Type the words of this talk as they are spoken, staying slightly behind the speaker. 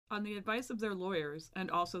On the advice of their lawyers,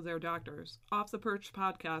 and also their doctors, Off the Perch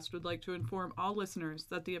podcast would like to inform all listeners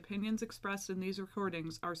that the opinions expressed in these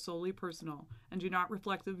recordings are solely personal and do not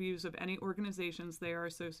reflect the views of any organizations they are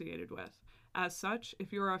associated with. As such,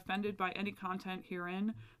 if you are offended by any content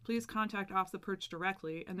herein, please contact Off the Perch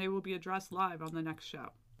directly and they will be addressed live on the next show.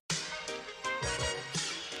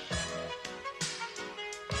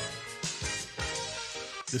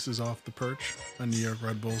 This is Off the Perch, a New York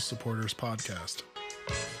Red Bulls supporters podcast.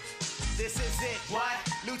 This is it, what?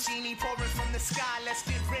 Lucini pouring from the sky, let's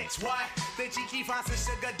get rich, what? The Jiki Vance and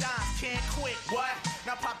Sugar Dimes can't quit, what?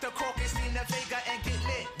 Now pop the crocus in the Vega and get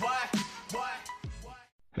lit, what?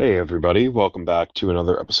 Hey everybody, welcome back to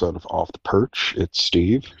another episode of Off the Perch. It's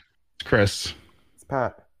Steve. It's Chris. It's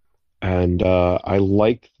Pat. And I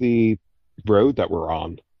like the road that we're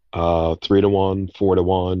on. 3-1,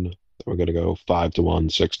 4-1. We're going to go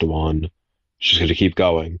 5-1, 6-1. Just going to keep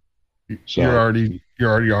going. So, you're already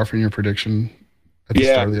offering your prediction at the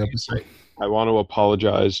start of the episode. I want to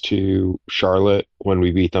apologize to Charlotte when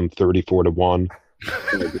we beat them 34-1.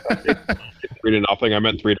 3-0. I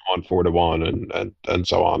meant 3-1, 4-1, and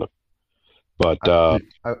so on. But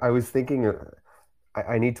I was thinking,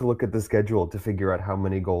 I need to look at the schedule to figure out how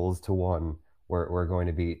many goals to one we're going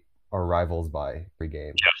to beat our rivals by every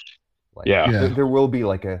game. There will be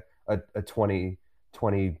like a 23-1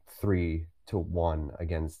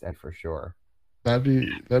 against Ed for sure. That'd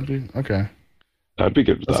be okay. That'd be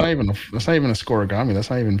good. That's not even a scoregami. That's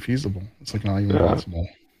not even feasible. It's like not even possible.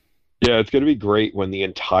 Yeah, it's going to be great when the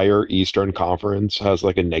entire Eastern Conference has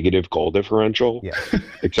like a negative goal differential. Yeah,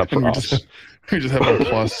 except for us. We just have a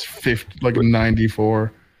plus 50, like a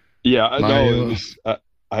 94. Yeah, no, it was,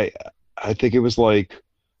 I think it was like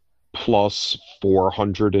plus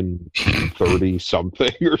 430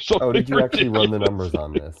 something or something. Oh, did you actually run the numbers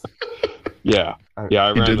on this? Yeah, I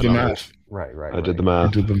ran did the numbers. math. Right. I did the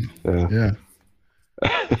math. Yeah.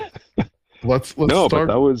 Let's no, start.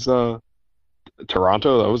 But that was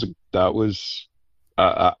Toronto. That was.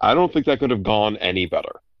 I don't think that could have gone any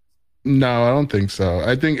better. No, I don't think so.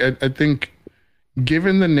 I think,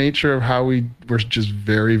 given the nature of how we were just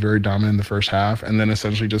very, very dominant in the first half, and then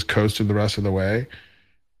essentially just coasted the rest of the way,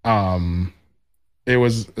 it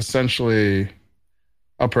was essentially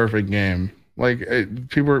a perfect game. Like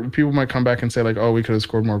people might come back and say like, oh, we could have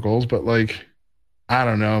scored more goals, but like, I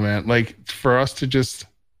don't know, man. Like for us to just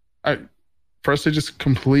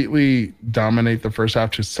completely dominate the first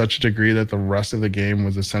half to such a degree that the rest of the game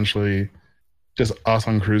was essentially just us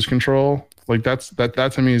on cruise control. Like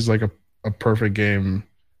that to me is like a perfect game,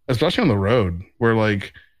 especially on the road where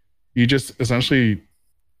like you just essentially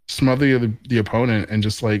smother the opponent and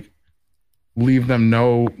just like leave them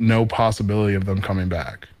no possibility of them coming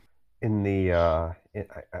back. In the I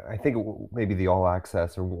think maybe the All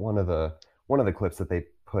Access or one of the clips that they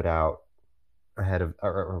put out ahead of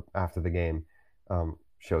or after the game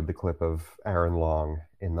showed the clip of Aaron Long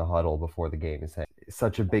in the huddle before the game and saying it's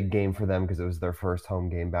such a big game for them because it was their first home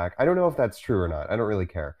game back. I don't know if that's true or not. I don't really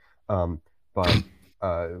care. But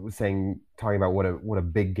talking about what a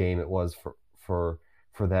big game it was for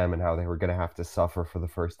them and how they were going to have to suffer for the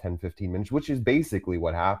first 10-15 minutes, which is basically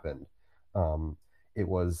what happened. It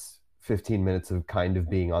was 15 minutes of kind of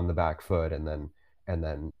being on the back foot, and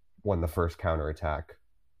then when the first counterattack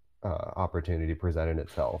opportunity presented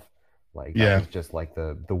itself, like that was just like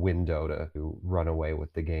the window to run away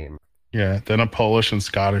with the game. Yeah, then a Polish and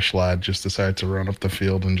Scottish lad just decided to run up the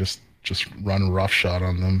field and just run roughshod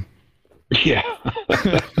on them. Yeah.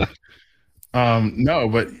 No,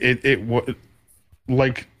 but it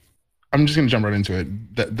like I'm just gonna jump right into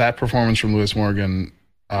it. That performance from Lewis Morgan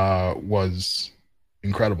was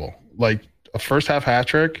incredible. Like a first half hat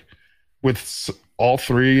trick with all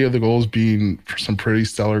three of the goals being some pretty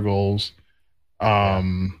stellar goals.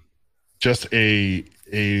 Just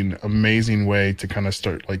an amazing way to kind of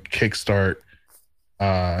kickstart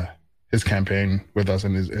his campaign with us,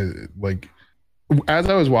 and his like as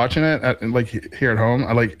I was watching it here at home,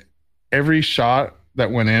 I like every shot that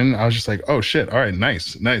went in, I was just like, oh shit, all right,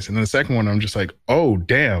 nice. And then the second one, I'm just like, oh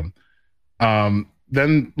damn.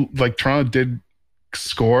 Then like Toronto did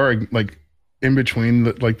score like in between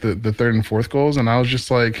the third and fourth goals, and I was just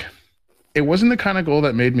like, it wasn't the kind of goal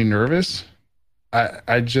that made me nervous. I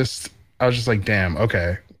was just like, damn,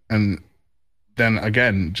 okay. And then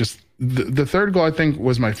again, just the third goal I think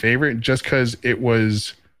was my favorite, just because it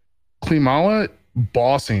was Klimala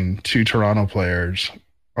bossing two Toronto players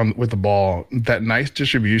with the ball. That nice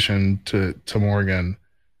distribution to Morgan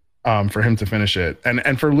for him to finish it,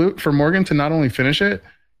 and for Morgan to not only finish it,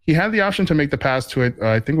 he had the option to make the pass to it.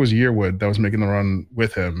 I think it was Yearwood that was making the run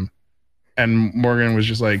with him, and Morgan was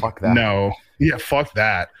just like, "No, yeah, fuck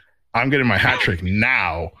that." I'm getting my hat trick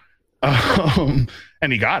now. And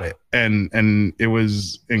he got it, and it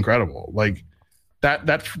was incredible. Like that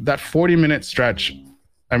 40-minute stretch.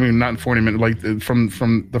 I mean, not 40 minutes. Like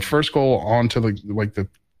from the first goal on to like the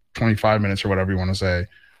 25 minutes or whatever you want to say,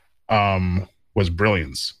 was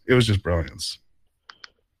brilliance. It was just brilliance.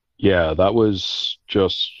 Yeah, that was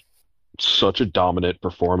just such a dominant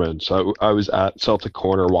performance. I was at Celtic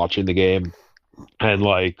Corner watching the game, and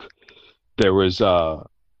like there was I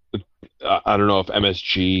don't know if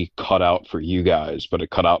MSG cut out for you guys, but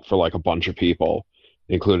it cut out for like a bunch of people,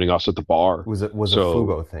 including us at the bar. Was a So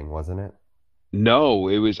Fubo thing, wasn't it? no,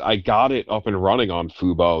 it was I got it up and running on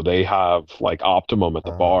Fubo. They have like Optimum at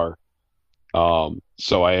the bar.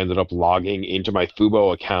 So I ended up logging into my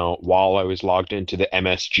Fubo account while I was logged into the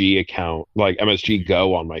MSG account, like MSG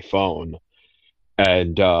Go on my phone.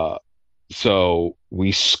 And so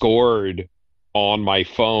we scored on my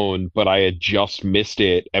phone, but I had just missed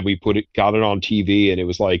it, and we got it on TV, and it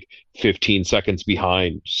was like 15 seconds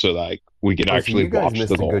behind, so that we could Oh, so actually you guys watch missed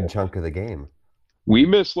the a good goal. chunk of the game. We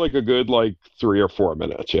missed like a good like 3 or 4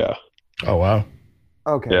 minutes, yeah. Oh wow.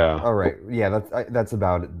 Okay. Yeah. All right. Yeah, that's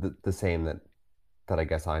about the same that I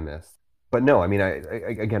guess I missed. But no, I mean,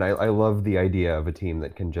 I love the idea of a team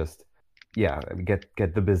that can just, yeah, I mean,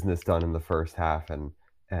 get the business done in the first half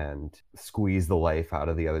and squeeze the life out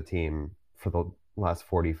of the other team for the last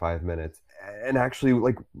 45 minutes. And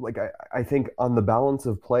actually, I think on the balance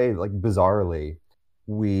of play, like bizarrely,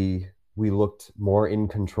 we looked more in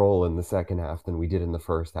control in the second half than we did in the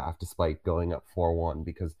first half, despite going up 4-1,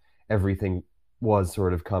 because everything was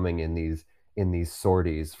sort of coming in these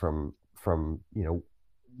sorties from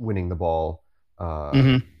winning the ball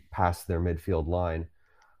past their midfield line.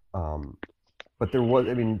 But there was,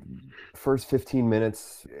 I mean, first 15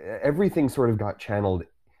 minutes, everything sort of got channeled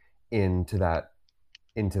into that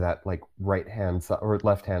like right hand side or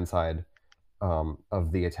left hand side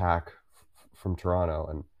of the attack from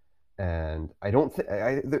Toronto, and I don't think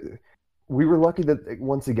we were lucky that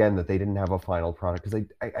once again that they didn't have a final product, because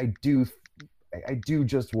I do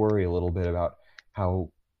just worry a little bit about how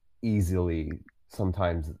easily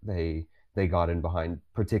sometimes they got in behind,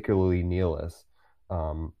 particularly Nealis.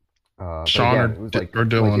 Sean again, it was like, or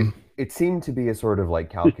Dylan. It seemed to be a sort of like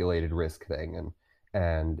calculated risk thing,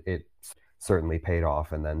 and it certainly paid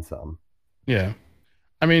off and then some. Yeah,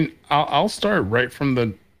 I mean, I'll start right from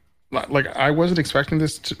the like. I wasn't expecting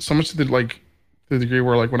this so much to the degree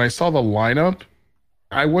where like when I saw the lineup,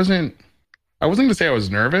 I wasn't going to say I was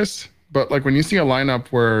nervous, but like when you see a lineup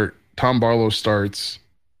where Tom Barlow starts,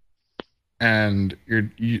 and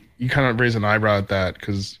you kind of raise an eyebrow at that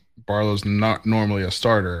because Barlow's not normally a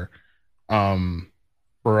starter.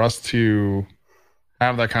 For us to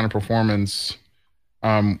have that kind of performance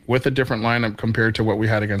with a different lineup compared to what we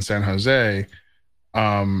had against San Jose,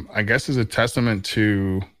 I guess is a testament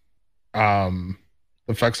to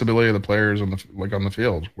the flexibility of the players on the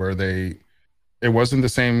field, where it wasn't the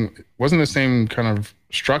same kind of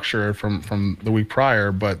structure from the week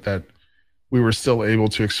prior, but that we were still able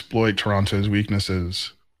to exploit Toronto's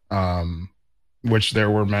weaknesses, which there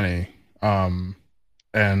were many,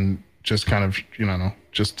 and just kind of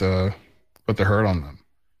put the hurt on them.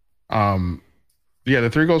 Yeah, the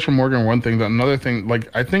 3 goals from Morgan, one thing. Another thing, like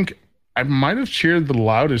I think I might have cheered the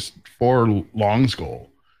loudest for Long's goal,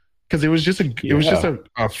 because it was just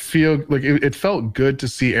a feel like it felt good to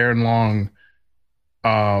see Aaron Long,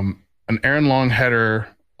 an Aaron Long header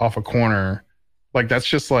off a corner, like that's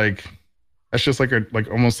just like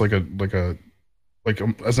almost like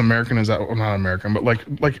as American as that, well, not American, but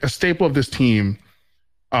like a staple of this team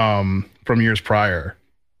from years prior,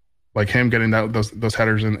 like him getting those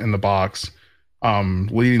headers in the box,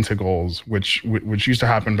 leading to goals, which used to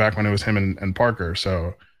happen back when it was him and Parker.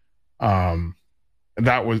 So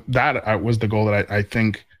that was the goal that I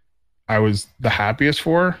think I was the happiest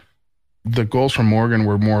for. The goals from Morgan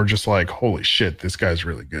were more just like, holy shit, this guy's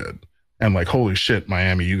really good, and like, holy shit,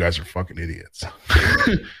 Miami, you guys are fucking idiots.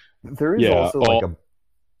 There is also like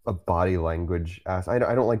a body language aspect.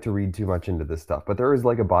 I don't like to read too much into this stuff, but there is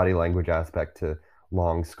like a body language aspect to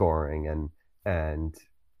Long scoring and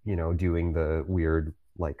doing the weird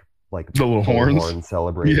like the little horn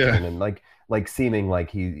celebration, and like seeming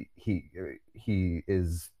like he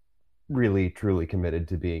is really truly committed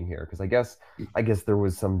to being here, because I guess there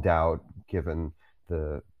was some doubt given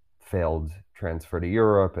the failed transfer to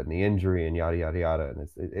Europe and the injury and yada yada yada, and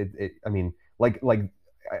it I mean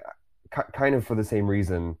kind of for the same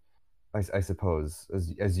reason, I suppose,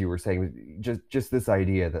 as you were saying, just this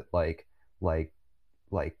idea that I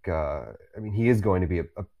mean, he is going to be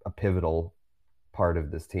a pivotal part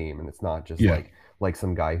of this team, and it's not just like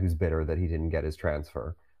some guy who's bitter that he didn't get his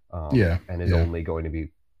transfer. and is only going to be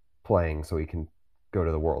playing so he can go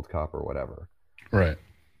to the World Cup or whatever. Right.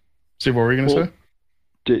 Steve, what were you going to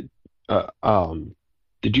say?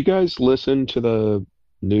 Did you guys listen to the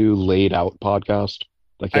new Laid Out podcast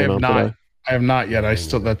that came out today? I have not yet. I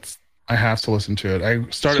have to listen to it. I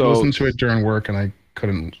started listening to it during work and I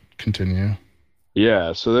couldn't continue.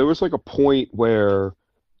 Yeah, so there was like a point where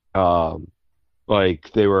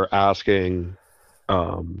like they were asking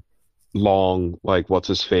Long, like, what's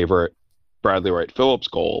his favorite Bradley Wright Phillips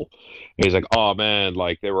goal? And he's like, oh man,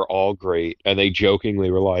 like they were all great. And they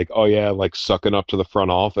jokingly were like, oh yeah, like sucking up to the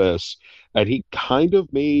front office. And he kind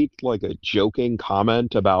of made like a joking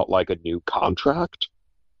comment about like a new contract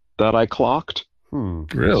that I clocked.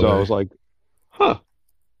 Really? So I was like, huh,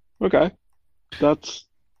 okay, that's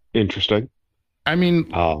interesting. I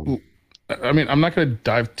mean, I'm not going to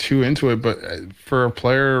dive too into it, but for a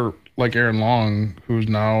player like Aaron Long, who's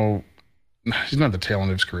now, he's not the tail end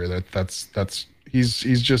of his career.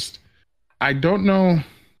 He's just, I don't know.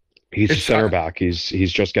 He's a center back. He's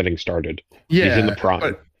just getting started. Yeah, he's in the prime.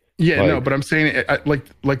 But I'm saying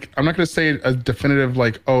like I'm not going to say a definitive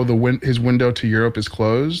like, oh, his window to Europe is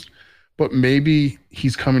closed, but maybe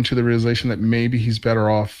he's coming to the realization that maybe he's better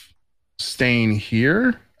off staying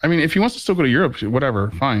here. I mean, if he wants to still go to Europe, whatever,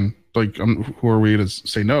 fine. Like, who are we to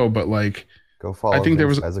say no? But like, go follow. I think there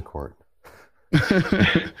was a court.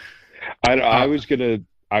 I was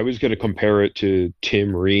gonna compare it to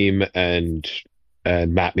Tim Ream and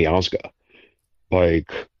Matt Miazga.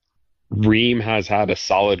 Like, Ream has had a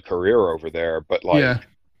solid career over there, but like,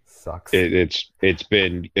 sucks. It's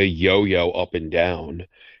been a yo-yo up and down,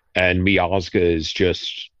 and Miazga is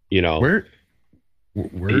just, you know,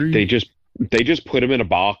 where they just put him in a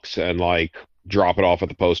box and like drop it off at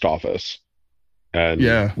the post office,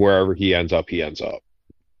 and wherever he ends up, he ends up.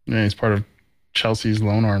 Yeah, he's part of Chelsea's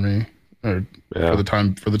loan army, for the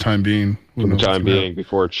time being.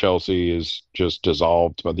 Before Chelsea is just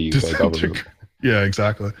dissolved by the UK government. Yeah,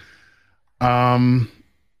 exactly. But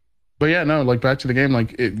yeah, no, like back to the game,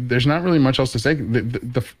 like there's not really much else to say.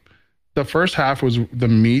 The first half was the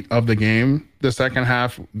meat of the game. The second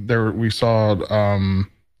half, we saw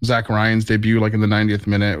Zach Ryan's debut like in the 90th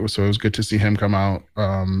minute, so it was good to see him come out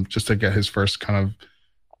just to get his first kind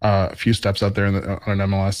of few steps out there on an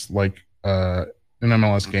MLS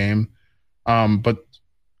game. But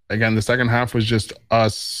again, the second half was just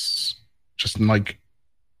us just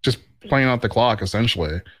playing out the clock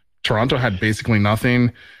essentially. Toronto had basically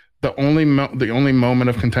nothing. The only moment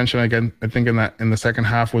of contention again, I think in the second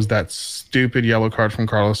half was that stupid yellow card from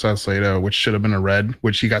Carlos Salcedo, which should have been a red,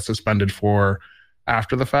 which he got suspended for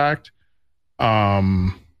after the fact.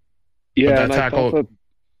 And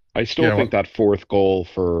I still think that fourth goal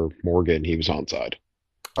for Morgan, he was onside.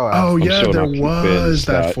 There was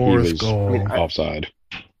that fourth goal. Offside.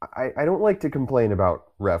 I don't like to complain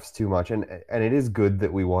about refs too much, and it is good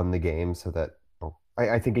that we won the game, so that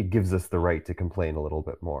I think it gives us the right to complain a little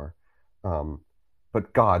bit more.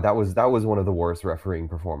 But God, that was one of the worst refereeing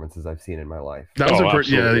performances I've seen in my life. That was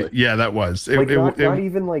that was. Not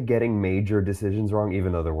even like getting major decisions wrong,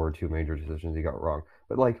 even though there were two major decisions he got wrong.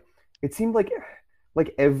 But like it seemed like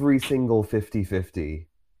every single 50-50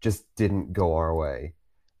 just didn't go our way.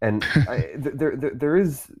 And there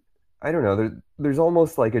is, I don't know, there's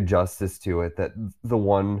almost like a justice to it that the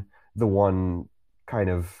one kind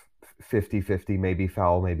of 50-50, maybe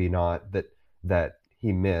foul, maybe not, that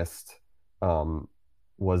he missed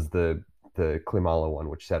was the Klimala one,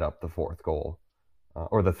 which set up the fourth goal,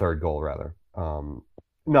 or the third goal rather.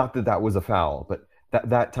 Not that was a foul, but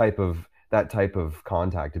that type of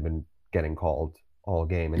contact had been getting called all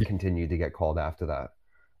game and continued to get called after that.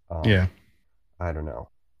 I don't know.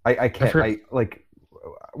 I can't.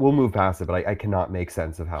 We'll move past it, but I cannot make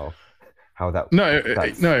sense of how that.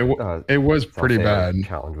 It was pretty bad.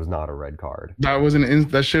 Challenge was not a red card. That was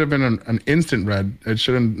that should have been an instant red. It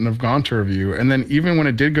shouldn't have gone to review. And then even when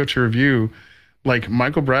it did go to review, like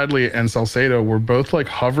Michael Bradley and Salcedo were both like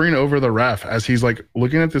hovering over the ref as he's like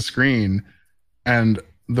looking at the screen, and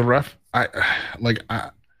the ref,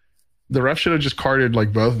 the ref should have just carded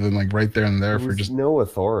like both of them like right there and there for just no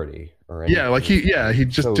authority or anything. He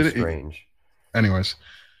just so did it. Strange. Anyways,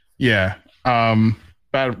 bad.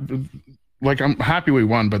 Like, I'm happy we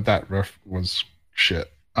won, but that ref was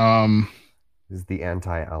shit. This is the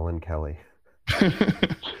anti-Alan Kelly.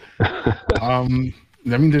 I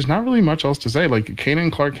mean, there's not really much else to say. Like,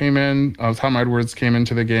 Kanan Clark came in, Tom Edwards came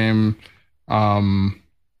into the game, but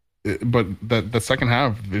the second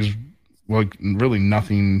half is like really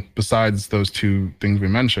nothing besides those two things we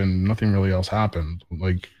mentioned. Nothing really else happened.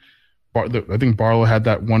 Like, I think Barlow had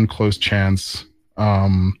that one close chance.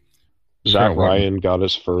 Zach forgot what- Ryan got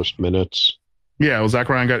his first minutes. Yeah, well, Zach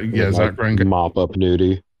Ryan got. Yeah, Like, Zach Ryan got. mop up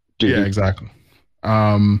Nudie. Yeah, exactly.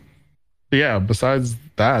 But yeah, besides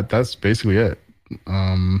that, that's basically it.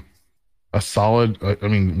 A solid. I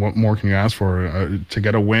mean, what more can you ask for? To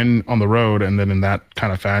get a win on the road and then in that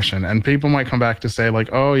kind of fashion. And people might come back to say like,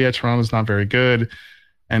 "Oh yeah, Toronto's not very good,"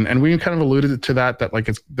 and we kind of alluded to that like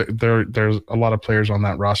it's there's a lot of players on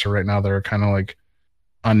that roster right now that are kind of like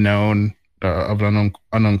unknown of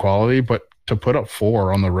unknown quality. But to put up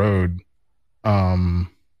 4 on the road,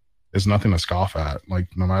 is nothing to scoff at. Like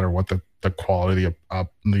no matter what the quality of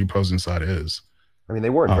the opposing side is. I mean, they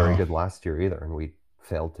weren't very good last year either, and we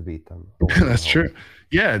failed to beat them. That's true.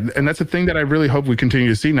 Yeah, and that's the thing that I really hope we continue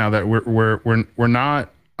to see now that we're not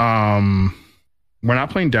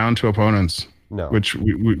playing down to opponents. No, which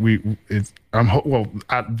we it's well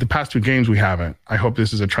at the past 2 games we haven't. I hope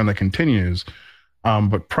this is a trend that continues.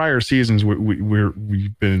 But prior seasons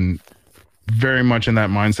we've been very much in that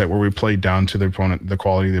mindset where we play down to the opponent, the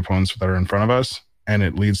quality of the opponents that are in front of us, and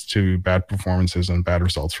it leads to bad performances and bad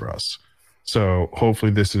results for us. So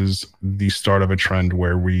hopefully this is the start of a trend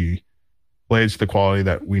where we play to the quality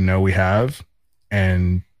that we know we have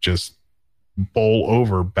and just bowl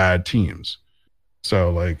over bad teams. So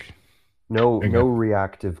like no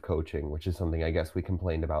reactive coaching, which is something I guess we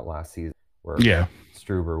complained about last season, where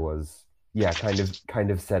Struber was kind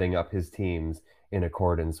of setting up his teams in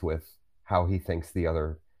accordance with how he thinks the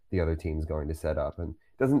other team's going to set up, and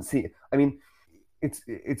doesn't see. I mean, it's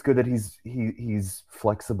good that he's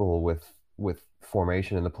flexible with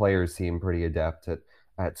formation, and the players seem pretty adept at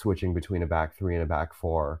switching between a back 3 and a back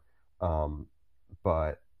 4. The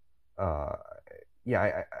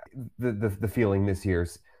feeling this year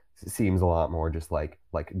seems a lot more just like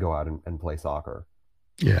go out and play soccer.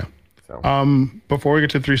 Yeah. So before we get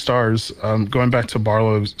to 3 stars, going back to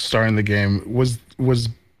Barlow starting the game, was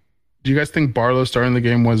do you guys think Barlow starting the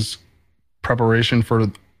game was preparation for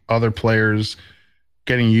other players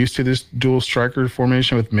getting used to this dual striker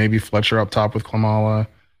formation with maybe Fletcher up top with Klimala?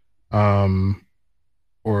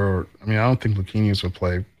 Or I mean, I don't think Luquinhas would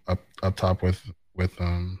play up top with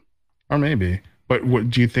or maybe. But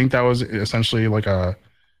do you think that was essentially like a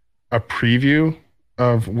preview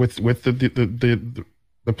of with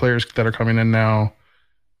the players that are coming in now,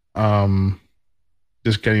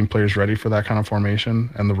 just getting players ready for that kind of formation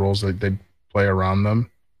and the roles that they play around them?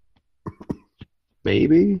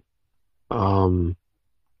 Maybe.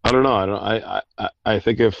 I don't know. I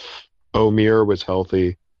think if Omir was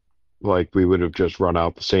healthy, like we would have just run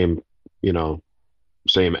out the same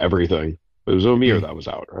everything. It was Omir that was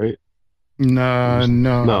out, right?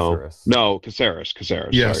 No. Caceres.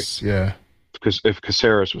 Yes, sorry. Yeah. Because if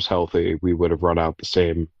Caceres was healthy, we would have run out the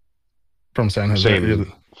same from San Jose.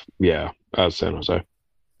 As San Jose.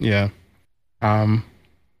 Yeah.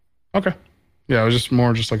 Okay. Yeah, it was just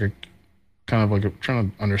more just like a kind of like trying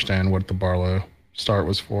to understand what the Barlow start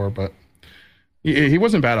was for, but he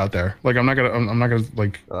wasn't bad out there. Like I'm not gonna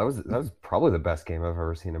like. That was probably the best game I've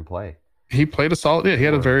ever seen him play. He played a solid. Yeah, he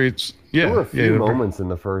had a very. Yeah, there were a few moments in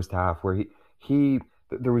the first half where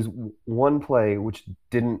there was one play which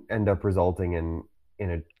didn't end up resulting in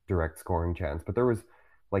a direct scoring chance, but there was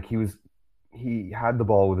like he had the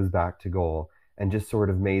ball with his back to goal and just sort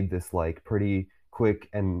of made this like pretty quick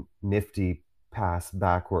and nifty pass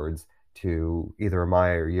backwards to either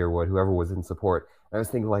Amaya or Yearwood, whoever was in support. And I was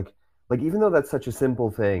thinking like even though that's such a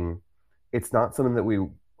simple thing, it's not something that we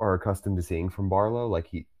are accustomed to seeing from Barlow. Like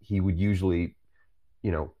he would usually,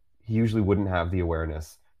 he usually wouldn't have the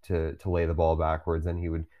awareness to lay the ball backwards, and he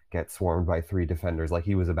would get swarmed by 3 defenders like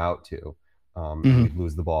he was about to. He'd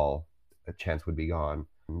lose the ball, a chance would be gone.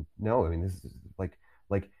 No, I mean, this is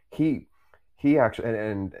like he actually,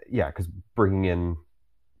 and yeah, because bringing in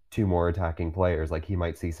 2 more attacking players, like he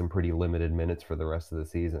might see some pretty limited minutes for the rest of the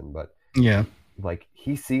season. But yeah, like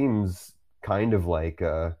he seems kind of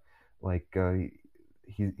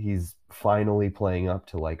he's finally playing up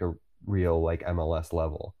to like a real like MLS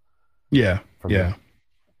level. Yeah, from the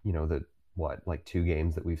 2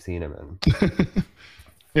 games that we've seen him in.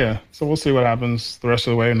 Yeah, so we'll see what happens the rest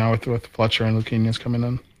of the way now with Fletcher and Luquinhas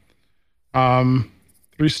coming in.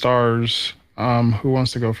 3 stars. Who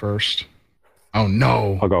wants to go first? Oh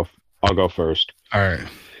no, I'll go first. All right.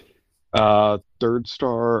 3rd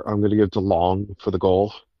star, I'm gonna give to Long for the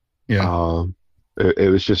goal. Yeah. It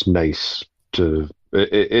was just nice to.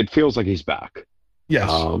 It feels like he's back. Yes.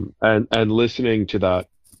 And listening to that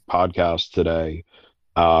podcast today,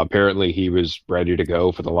 apparently he was ready to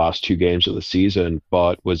go for the last 2 games of the season,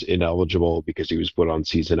 but was ineligible because he was put on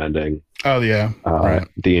season-ending. Oh yeah, right.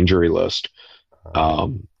 The injury list.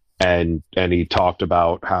 And he talked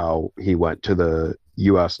about how he went to the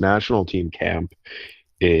U.S. national team camp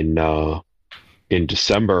in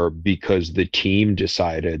December because the team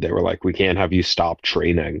decided, they were like, we can't have you stop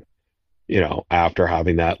training, after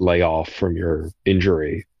having that layoff from your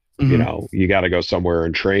injury. Mhm. You got to go somewhere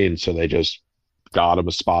and train. So they just got him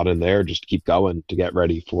a spot in there just to keep going to get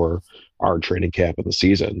ready for our training camp of the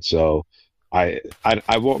season. So I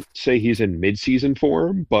won't say he's in mid-season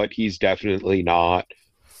form, but he's definitely not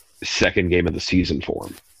second game of the season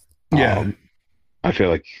form. Yeah. I feel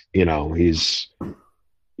like, he's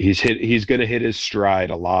going to hit his stride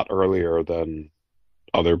a lot earlier than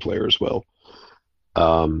other players will.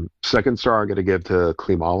 Second star I'm going to give to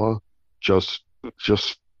Klimala. Just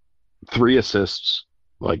 3 assists.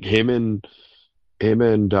 Like him and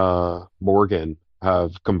Morgan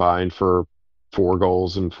have combined for 4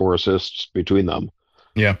 goals and 4 assists between them.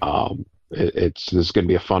 Yeah. This is going to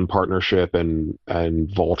be a fun partnership, and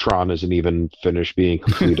Voltron isn't even finished being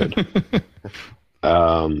completed.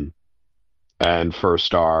 And first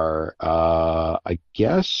star, I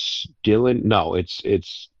guess Dylan. No,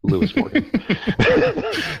 it's Lewis Morgan.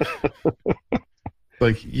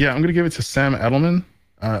 I'm gonna give it to Sam Edelman.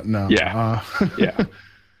 No. Yeah.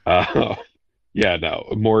 Yeah. No,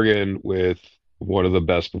 Morgan with one of the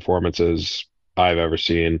best performances I've ever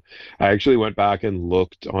seen. I actually went back and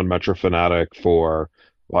looked on Metro Fanatic for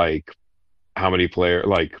how many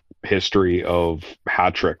history of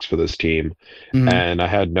hat tricks for this team, and I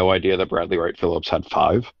had no idea that Bradley Wright Phillips had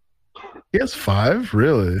 5. He has 5,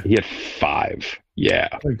 really? He had 5. Yeah.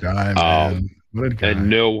 What a guy, man. What a guy. And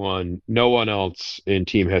no one else in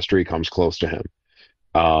team history comes close to him.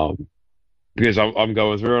 Because I'm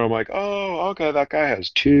going through and I'm like, oh, okay, that guy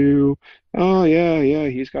has 2. Oh yeah,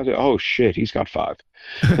 he's got it. Oh shit, he's got 5.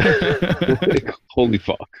 Holy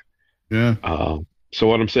fuck. Yeah. So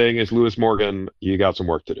what I'm saying is, Lewis Morgan, you got some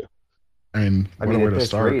work to do. I mean, at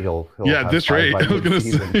this rate, he'll at this rate, I was gonna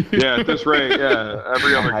say. Yeah, at this rate,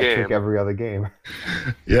 every other game. Every other game.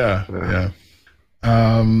 Yeah.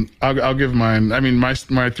 I'll give mine. I mean, my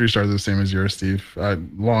 3 stars are the same as yours, Steve.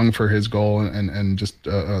 Long for his goal and just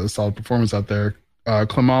a solid performance out there.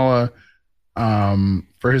 Klimala,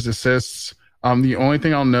 for his assists. The only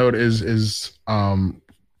thing I'll note is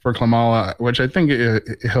for Klimala, which I think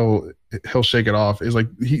he'll shake it off, is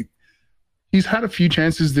he's had a few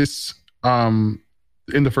chances this in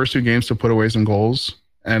the first 2 games to put away some goals.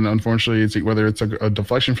 And unfortunately, it's whether it's a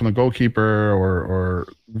deflection from the goalkeeper or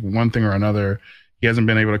one thing or another, he hasn't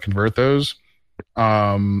been able to convert those.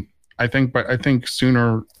 I think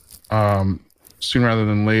sooner rather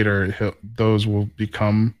than later, those will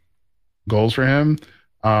become goals for him.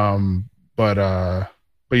 But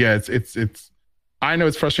yeah, it's. I know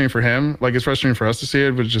it's frustrating for him. It's frustrating for us to see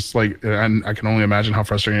it, but just and I can only imagine how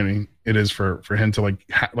frustrating it is for him to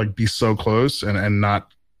be so close and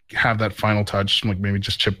not have that final touch, maybe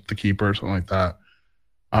just chip the keeper or something like that.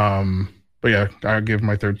 But yeah, I'll give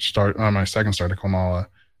my second star to Klimala,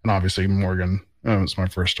 and obviously Morgan. It's my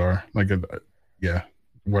first star. Yeah.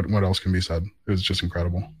 What else can be said? It was just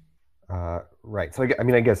incredible. Right. So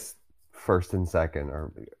I guess first and second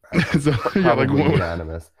are so, probably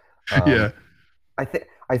unanimous. Yeah.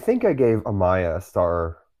 I think I gave Amaya a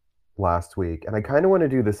star last week, and I kind of want to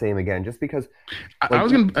do the same again, just because he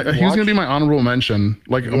was gonna be my honorable mention.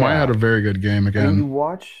 Amaya had a very good game again. And you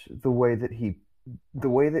watch the way that he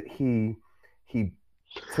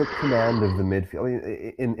took command of the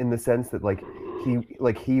midfield in the sense that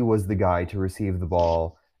he was the guy to receive the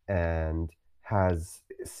ball and has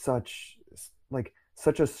such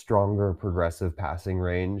a stronger progressive passing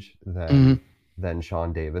range than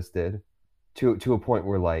Sean Davis did, to a point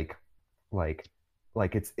where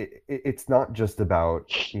it's not just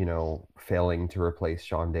about failing to replace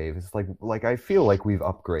Sean Davis. I feel like we've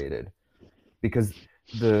upgraded, because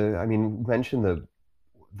mention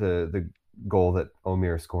the goal that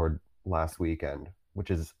Omir scored last weekend, which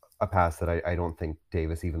is a pass that I don't think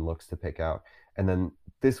Davis even looks to pick out. And then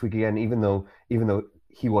this week again, even though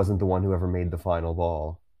he wasn't the one who ever made the final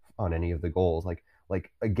ball on any of the goals,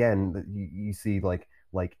 again, you see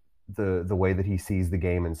the way that he sees the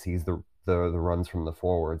game and sees the runs from the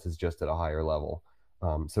forwards is just at a higher level.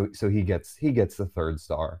 So he gets the third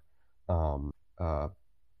star.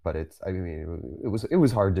 But it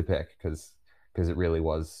was hard to pick because it really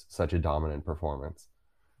was such a dominant performance.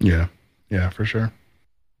 Yeah, for sure.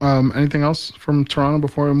 Anything else from Toronto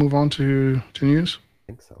before we move on to news? I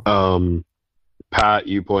think so. Pat,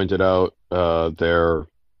 you pointed out their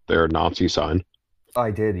Nazi sign. I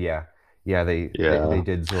did, yeah. Yeah, they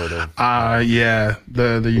did sort of.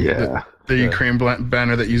 The Ukraine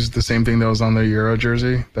banner that used the same thing that was on the Euro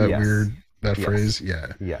jersey. That weird phrase.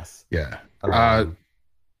 Yeah. Yes. Yeah.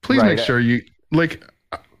 Please make sure you like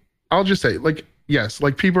I'll just say, like, yes,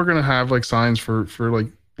 like people are gonna have like signs for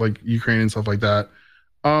like Ukraine and stuff like that.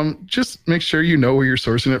 Just make sure you know where you're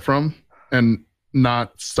sourcing it from, and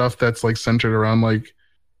not stuff that's like centered around like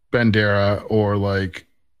Bandera or like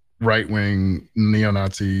right wing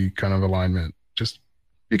neo-Nazi kind of alignment. Just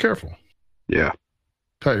be careful. Yeah.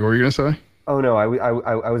 Ty, what were you gonna say? Oh no, I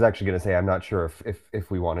was actually going to say I'm not sure if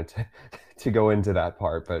we wanted to go into that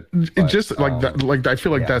part, but Just like that, like I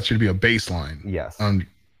feel like yeah. that should be a baseline. Yes.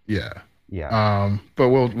 Yeah. Yeah. But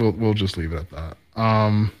we'll just leave it at that.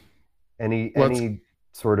 Any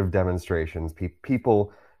sort of demonstrations,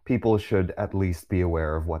 people should at least be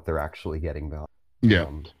aware of what they're actually getting behind. Yeah.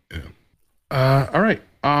 All right.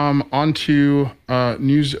 On to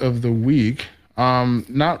news of the week.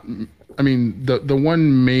 I mean, the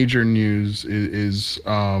one major news is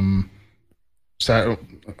sad.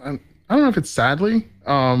 I don't know if it's sadly,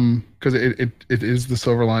 because it is the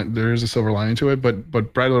silver line. There is a silver lining to it,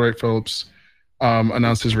 but Bradley Wright Phillips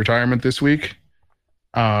announced his retirement this week.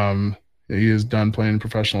 He is done playing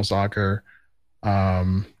professional soccer.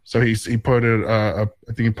 So he put it. I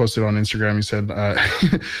think he posted on Instagram. He said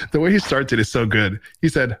the way he started is so good. He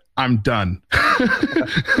said, "I'm done."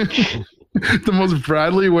 The most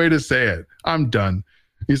Bradley way to say it. I'm done.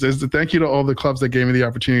 He says, thank you to all the clubs that gave me the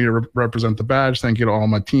opportunity to represent the badge. Thank you to all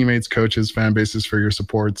my teammates, coaches, fan bases for your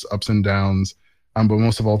supports, ups and downs. But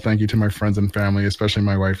most of all, thank you to my friends and family, especially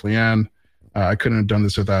my wife, Leanne. I couldn't have done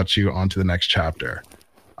this without you. On to the next chapter.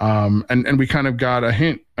 And we kind of got a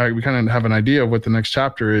hint. We kind of have an idea of what the next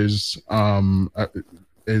chapter is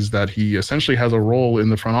that he essentially has a role in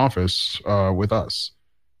the front office with us.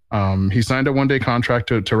 He signed a one-day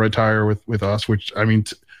contract to retire with us, which, I mean,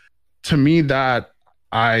 to me, that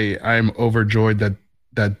I'm overjoyed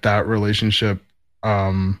that relationship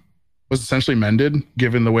was essentially mended,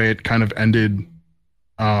 given the way it kind of ended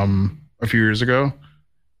a few years ago,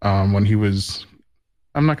 when he was,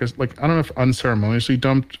 I'm not gonna, like, I don't know if unceremoniously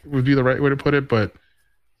dumped would be the right way to put it, but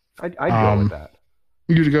I'd go with that.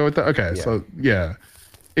 You'd go with that? Okay, Yeah. So yeah,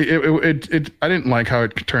 it I didn't like how it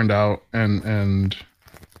turned out, and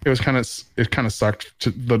it kind of sucked to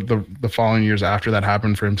the following years after that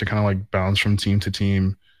happened for him to kind of like bounce from team to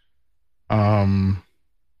team.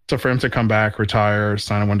 So for him to come back, retire,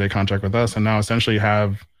 sign a one-day contract with us, and now essentially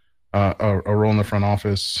have a role in the front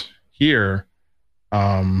office here,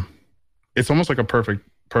 it's almost like a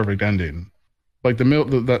perfect ending. Like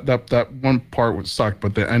that one part would suck,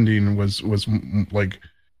 but the ending was like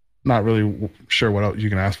not really sure what else you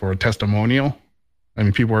can ask for. A testimonial. I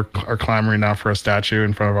mean, people are clamoring now for a statue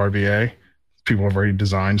in front of RBA. People have already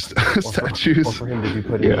designed statues. Or for him to be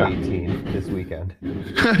put in 18 this weekend.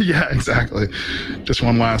 Yeah, exactly. Just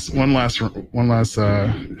one last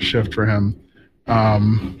shift for him.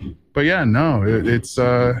 But yeah, no,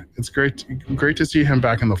 it's great to see him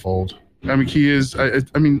back in the fold. I mean, he is.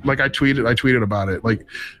 I mean, like I tweeted about it. Like,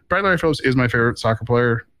 Bradley Phillips is my favorite soccer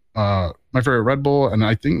player. My favorite Red Bull, and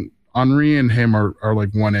I think Henry and him are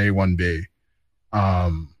like 1A, 1B.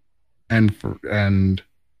 And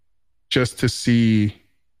just to see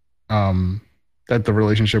that the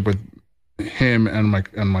relationship with him and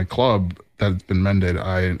my club that's been mended,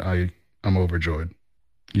 I'm overjoyed.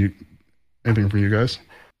 Anything for you guys?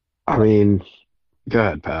 I mean, go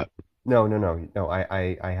ahead, Pat. No.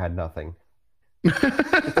 I had nothing.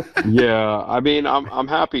 Yeah, I mean, I'm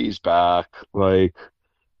happy he's back. Like,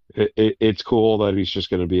 it's cool that he's just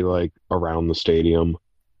going to be like around the stadium,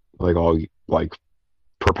 like all like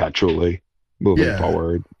perpetually moving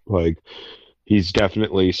forward. Like, he's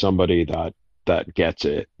definitely somebody that gets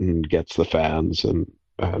it and gets the fans, and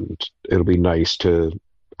it'll be nice to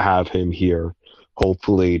have him here,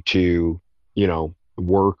 hopefully to, you know,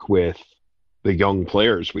 work with the young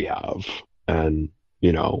players we have and,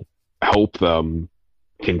 you know, help them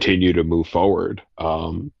continue to move forward.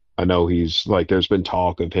 I know he's like, there's been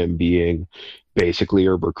talk of him being basically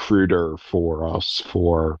a recruiter for us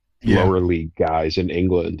for lower league guys in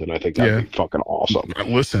England, and I think that'd be fucking awesome.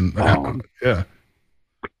 Listen, yeah,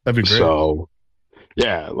 that'd be great. So,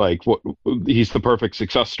 yeah, like he's the perfect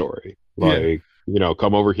success story. Like, you know,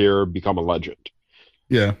 come over here, become a legend.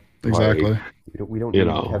 Yeah, exactly. Like, we don't need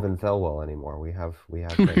Kevin Thelwell anymore. We have we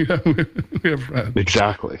have Brad.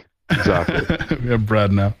 Exactly. We have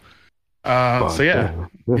Brad now. So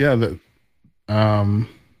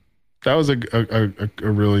that was a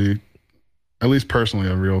really, at least personally,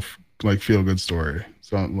 a real like feel good story.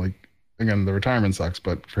 So like, again, the retirement sucks,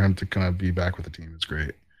 but for him to kind of be back with the team is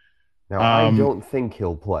great. Now I don't think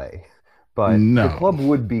he'll play, but the club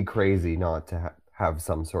would be crazy not to have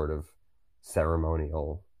some sort of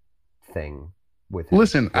ceremonial thing with him.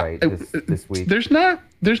 Listen, right? This week, there's not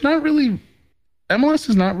really MLS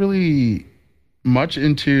is not really much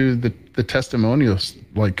into the testimonials,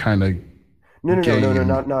 like kind of. No, game.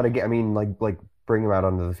 not again. I mean, like bring him out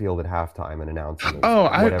onto the field at halftime and announce him. Oh,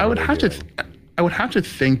 I whatever would they're have doing. I would have to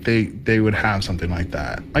think they would have something like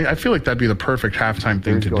that. I feel like that'd be the perfect halftime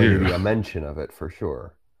thing There's to going do. to be a mention of it for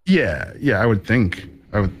sure. Yeah, I would think.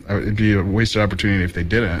 It'd be a wasted opportunity if they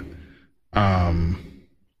didn't.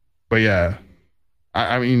 But yeah,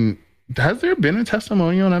 I mean, has there been a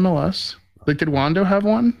testimonial in MLS? Like, did Wando have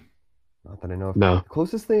one? Not that I know of. No. The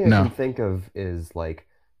closest thing I No. can think of is like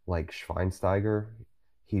Schweinsteiger.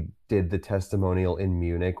 He did the testimonial in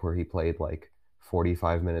Munich where he played like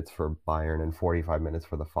 45 minutes for Bayern and 45 minutes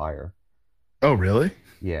for the Fire. Oh, really?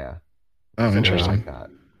 Yeah. Oh, something interesting. like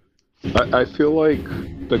that. I feel like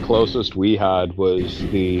the closest we had was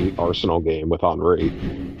the Arsenal game with Henri.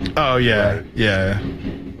 Oh, yeah, Right. yeah.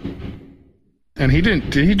 And he didn't.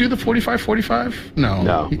 Did he do the 45-45? No.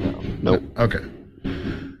 No. No. Nope. Okay.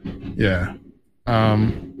 Yeah.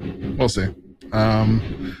 We'll see.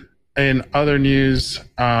 In other news,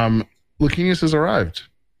 Luquinhas has arrived.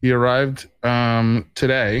 He arrived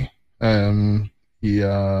today. My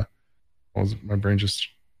brain just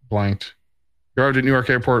blanked. He arrived at Newark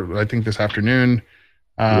Airport, I think, this afternoon.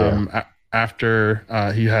 After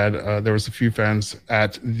he had, there was a few fans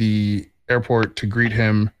at the airport to greet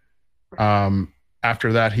him.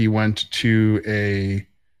 After that, he went to a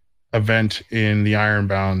event in the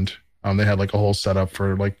Ironbound. They had like a whole setup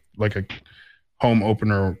for like a home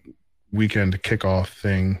opener weekend kickoff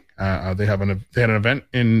thing. They had an event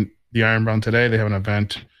in the Ironbound today. They have an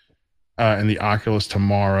event in the Oculus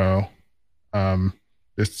tomorrow.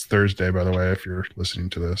 It's Thursday, by the way, if you're listening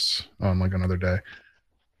to this on like another day.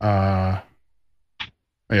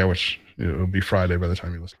 Which it'll be Friday by the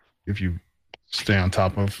time you listen, if you stay on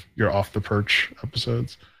top of your Off the Perch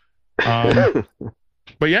episodes.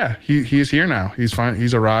 But yeah, he's here now. He's fine.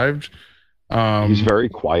 He's arrived. He's very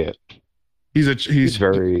quiet. He's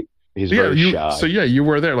very shy. So yeah, you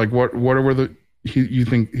were there. Like, what were the? You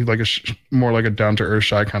think he's like more like a down to earth,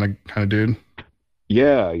 shy kind of dude?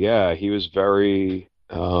 Yeah. He was very.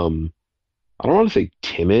 I don't want to say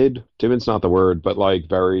timid. Timid's not the word, but like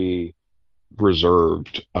very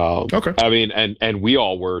reserved. Okay. I mean, and we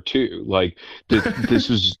all were too. Like this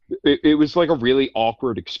was. It was like a really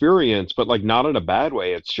awkward experience, but like not in a bad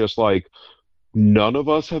way. It's just like none of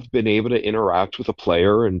us have been able to interact with a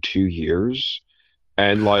player in 2 years.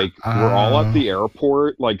 And like we're all at the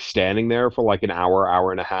airport, like standing there for like an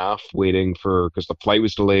hour and a half, waiting because the flight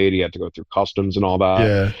was delayed. He had to go through customs and all that.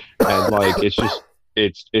 Yeah. And like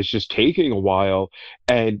it's just taking a while.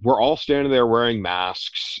 And we're all standing there wearing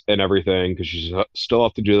masks and everything because you still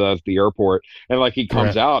have to do that at the airport. And like he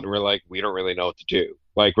comes out and we're like, we don't really know what to do.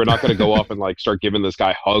 Like we're not going to go up and like start giving this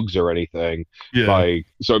guy hugs or anything. Yeah. Like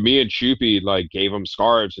so me and Choopy like gave him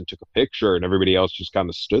scarves and took a picture, and everybody else just kind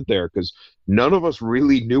of stood there because none of us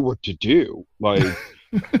really knew what to do. Like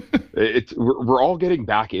we're all getting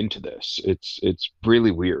back into this. It's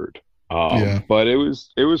really weird. But it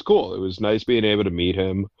was cool. It was nice being able to meet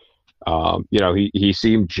him. He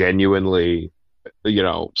seemed genuinely,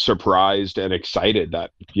 surprised and excited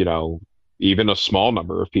that, even a small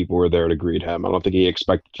number of people were there to greet him. I don't think he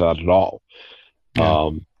expected that at all. Yeah.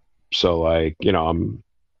 So like, I'm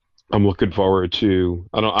looking forward to,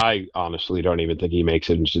 I honestly don't even think he makes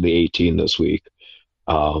it into the 18 this week.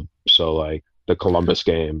 So like the Columbus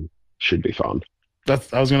game should be fun.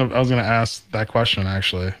 I was gonna ask that question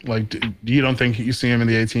actually. Like, you don't think you see him in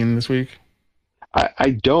the 18 this week? I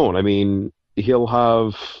don't. I mean, he'll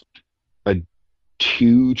have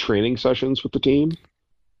 2 training sessions with the team.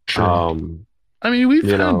 True. I mean, we've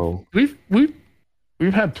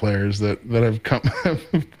had players that have come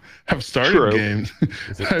have started True. games.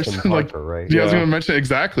 Is it Tim Parker, right? Yeah, I was going to mention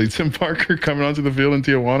exactly Tim Parker coming onto the field in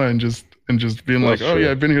Tijuana and just being like, That's "Oh true.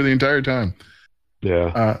 yeah, I've been here the entire time."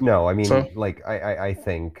 Yeah. No, I mean, So- like I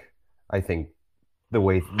think the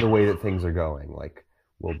way that things are going, like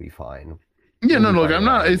we'll be fine. Yeah, no, We'll be look, fine I'm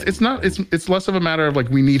not. without him. It's not. It's less of a matter of like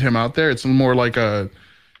we need him out there. It's more like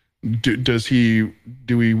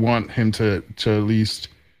do we want him to at least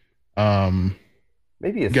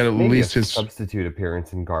Maybe get at maybe least a his substitute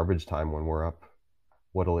appearance in garbage time when we're up.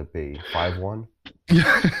 What'll it be? 5-1?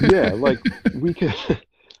 Yeah, like we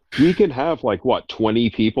can have like what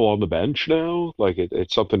 20 people on the bench now. Like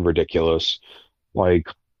it's something ridiculous. Like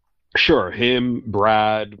sure, him,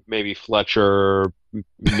 Brad, maybe Fletcher,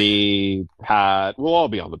 me, Pat, we'll all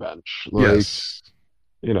be on the bench. Like, Yes,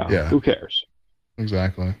 Yeah. Who cares?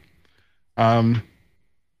 exactly. Then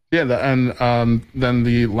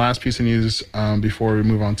the last piece of news before we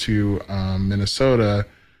move on to Minnesota,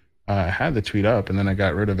 I had the tweet up and then I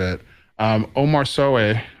got rid of it. Omar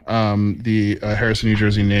Sowe, the Harrison, New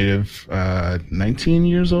Jersey native, 19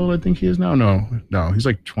 years old, I think he is now. No, he's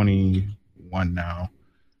like 21 now.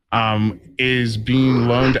 Is being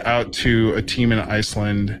loaned out to a team in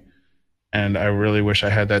Iceland, and I really wish I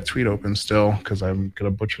had that tweet open still because I'm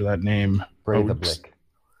gonna butcher that name.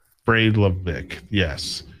 Breiðablik,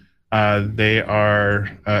 yes. They are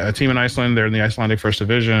a team in Iceland. They're in the Icelandic First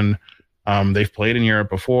Division. They've played in Europe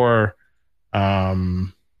before.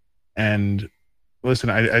 And listen,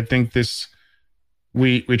 I think this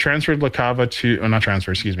we transferred Lakava to not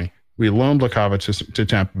transfer, excuse me. We loaned Lakava to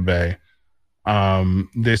Tampa Bay.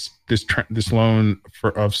 This loan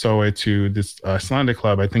of Sowe to this Icelandic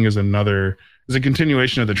club, I think, is a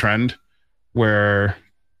continuation of the trend where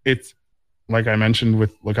it's like I mentioned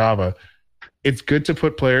with Lakava. It's good to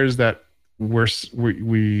put players that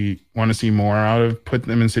we want to see more out of, put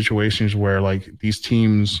them in situations where like these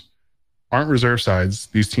teams aren't reserve sides.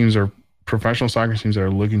 These teams are professional soccer teams that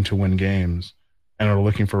are looking to win games and are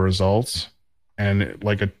looking for results, and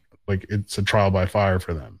it's a trial by fire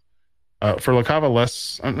for them. For Lakava,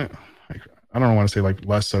 less. I don't want to say like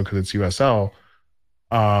less so because it's USL,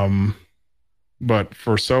 but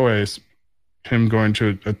for Sowe, him going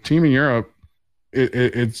to a team in Europe,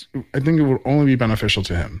 it's. I think it would only be beneficial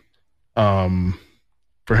to him,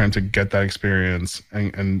 for him to get that experience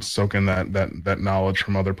and soak in that knowledge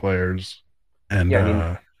from other players. And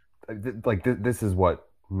yeah, I mean, this is what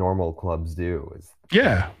normal clubs do.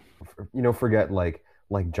 Forget like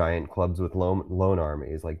giant clubs with loan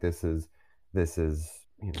armies. Like this is it's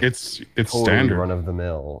totally standard, run of the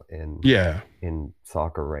mill in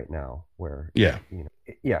soccer right now. Where I mean,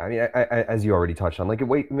 I as you already touched on, like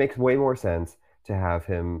it makes way more sense to have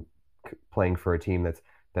him playing for a team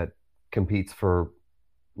that competes for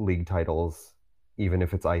league titles, even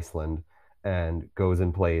if it's Iceland, and goes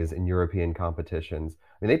and plays in European competitions.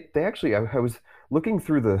 I mean, they actually, I was looking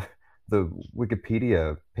through the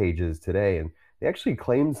Wikipedia pages today, and they actually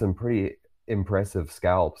claimed some pretty impressive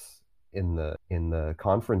scalps in the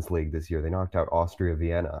Conference League this year. They knocked out Austria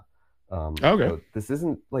Vienna. Okay. So this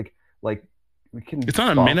isn't like we can. It's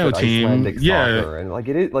not a minnow team, soccer, and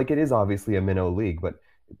it is obviously a minnow league, but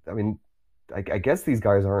I mean, I guess these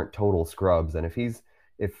guys aren't total scrubs, and if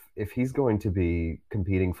he's going to be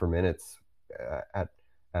competing for minutes at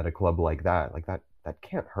a club like that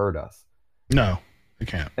can't hurt us. No, it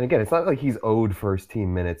can't. And again, it's not like he's owed first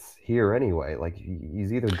team minutes here anyway. Like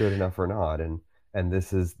he's either good enough or not, and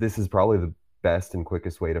this is probably the best and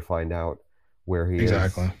quickest way to find out where he is.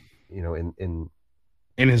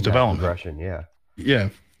 In his development progression.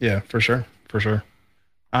 Yeah, for sure.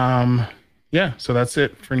 So that's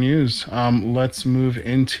it for news. Let's move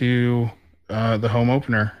into the home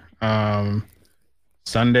opener.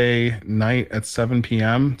 Sunday night at 7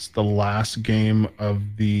 p.m. It's the last game of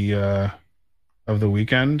the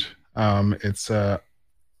weekend. It's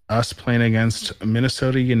us playing against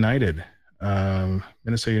Minnesota United.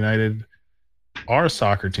 Minnesota United are a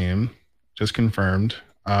soccer team, just confirmed.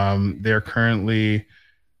 They're currently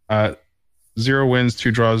 0 wins,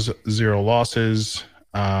 2 draws, 0 losses.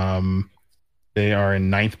 They are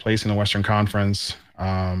in 9th place in the Western Conference.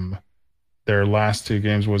 Their last 2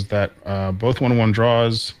 games was that both 1-1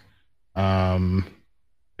 draws.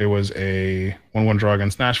 It was a 1-1 draw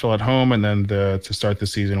against Nashville at home, and then to start the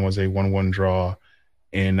season was a 1-1 draw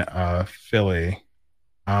in Philly.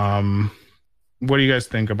 What do you guys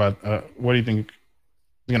think about? What do you think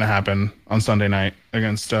is going to happen on Sunday night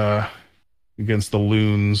against the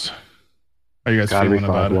Loons? How are you guys feeling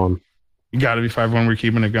about it? You got to be 5-1. We're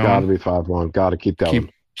keeping it going. Got to be 5-1. Got to keep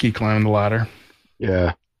going. Keep climbing the ladder.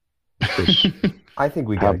 Yeah. I think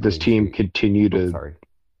we have this team continue to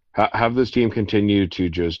have this team continue to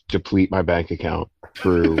just deplete my bank account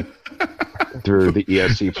through the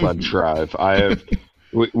ESC pledge drive.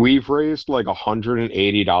 We've raised like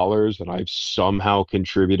 $180, and I've somehow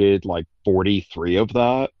contributed like 43 of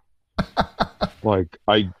that. Like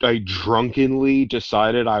I drunkenly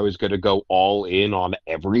decided I was going to go all in on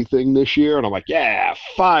everything this year, and I'm like, yeah,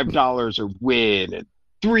 $5 a win and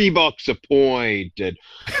 $3 a point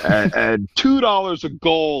and $2 a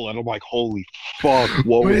goal, and I'm like, holy fuck,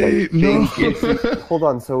 what was I thinking? Hold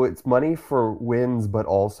on, so it's money for wins, but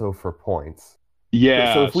also for points.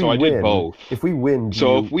 Yeah, so I did both. If we win,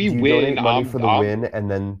 if we win, donate money for the win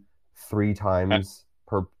and then 3 times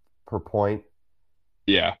per point?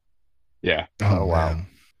 Yeah. Oh wow. Man.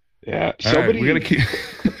 Yeah. Somebody we gotta keep.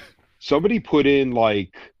 Somebody put in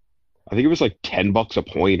like, I think it was like $10 a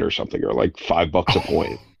point or something, or like $5 a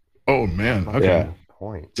point. Oh man. Okay. Yeah.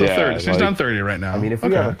 Point. So 30. So he's down 30 right now. I mean, if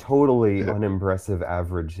we have a totally unimpressive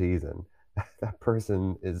average season, that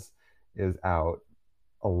person is out.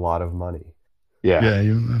 a lot of money. Yeah. Yeah,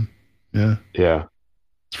 even then. Yeah. Yeah.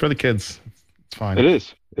 It's for the kids. It's fine. It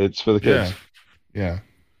is. It's for the kids. Yeah.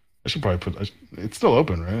 I should probably it's still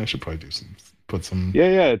open, right? I should probably put some.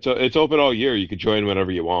 Yeah. It's open all year. You could join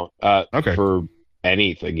whenever you want. Okay. For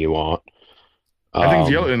anything you want. I think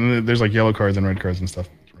it's yellow, and there's like yellow cards and red cards and stuff.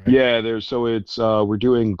 Right? Yeah, we're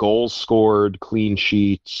doing goals scored, clean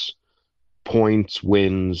sheets, points,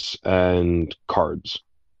 wins, and cards.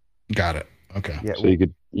 Got it. Okay. Yeah, So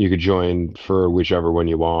you could join for whichever one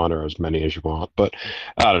you want or as many as you want. But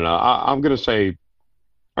I don't know. I'm gonna say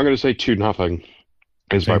 2-0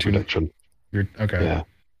 is my 2-0. prediction. You're okay. Yeah.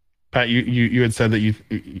 Pat, you had said that you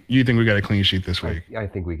think we got a clean sheet this week. I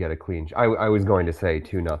think we get a clean. I was going to say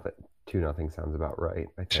 2-0. 2-0 sounds about right.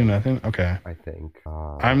 I think. 2-0. Okay. I think.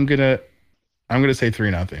 I'm gonna say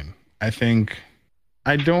 3-0. I think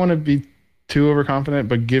I don't want to be too overconfident,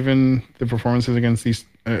 but given the performances against these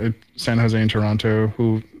San Jose and Toronto,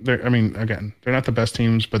 who they're not the best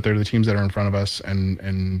teams, but they're the teams that are in front of us,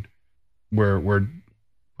 and we're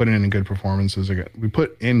putting in good performances. We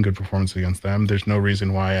put in good performances against them. There's no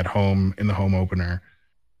reason why at home in the home opener,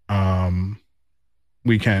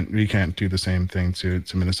 we can't do the same thing to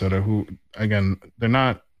Minnesota, who again, they're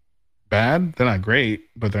not bad, they're not great,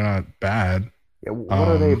 but they're not bad. Yeah, what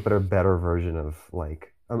are they but a better version of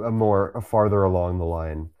like a farther along the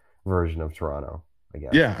line version of Toronto, I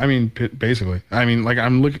guess. Yeah, I mean, basically. I mean, like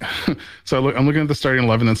I'm looking at the starting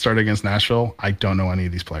 11 that started against Nashville. I don't know any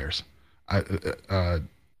of these players. I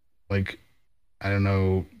don't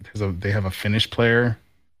know. They have a Finnish player,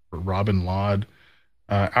 Robin Laud,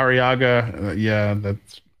 Arriaga.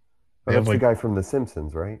 That's the guy from The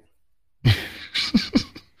Simpsons, right?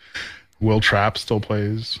 Will Trapp still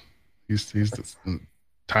plays. He's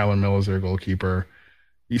Tyler Mill is their goalkeeper.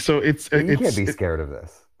 So you can't be scared of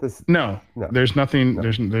this. No. There's nothing. No.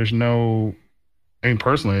 There's no. I mean,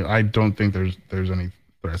 personally, I don't think there's any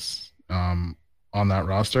threats on that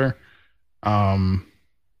roster.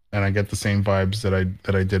 And I get the same vibes that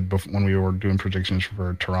I did before when we were doing predictions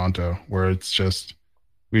for Toronto, where it's just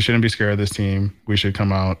we shouldn't be scared of this team. We should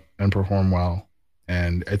come out and perform well,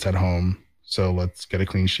 and it's at home. So let's get a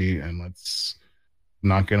clean sheet and let's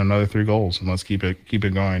not get another 3 goals, and let's keep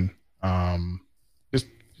it going. Just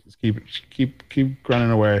keep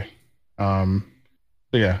grinding away. So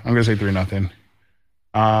yeah, I'm gonna say 3-0.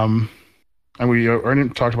 And we already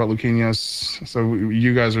talked about Luquinhas, so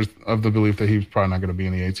you guys are of the belief that he's probably not going to be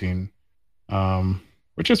in the 18,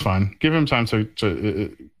 which is fine. Give him time to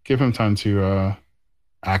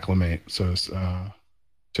acclimate to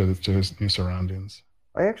his new surroundings.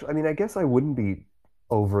 I guess I wouldn't be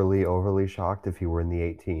overly shocked if he were in the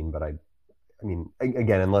 18, but I mean,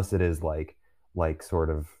 again, unless it is like sort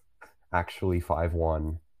of actually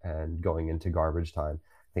 5-1 and going into garbage time,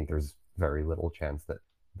 I think there's very little chance that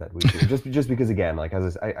we do. just because, again, like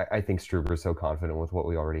as I think Struber is so confident with what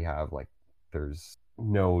we already have, like there's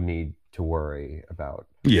no need to worry about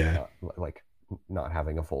like not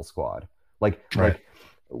having a full squad. Like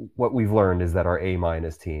what we've learned is that our A-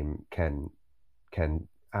 team can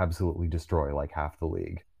absolutely destroy like half the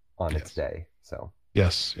league on its day. So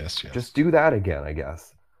yes. Just do that again, I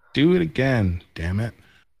guess. Do it again, damn it.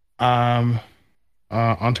 On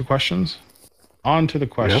to questions. On to the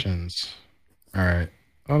questions. Yep. All right.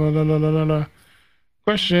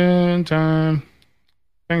 Question time.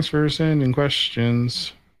 Thanks for sending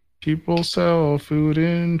questions. People sell food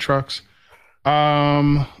in trucks.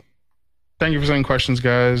 Thank you for sending questions,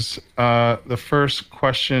 guys. The first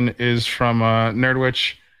question is from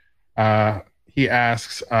Nerdwitch. He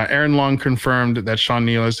asks, Aaron Long confirmed that Sean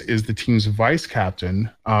Nealis is the team's vice captain.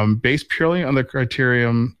 Based purely on the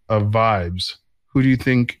criterion of vibes, who do you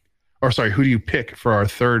pick for our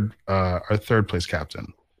third place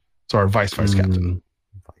captain? So our vice captain.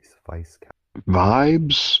 Vice captain.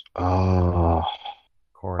 Vibes? I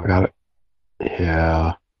got it.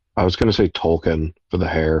 Yeah. I was gonna say Tolkien for the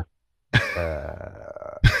hair.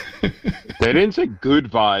 They didn't say good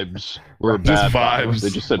vibes or just bad vibes. They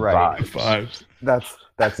just said vibes.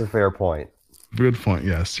 That's a fair point. Good point.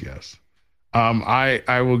 Yes.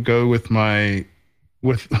 I will go with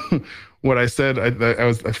what I said.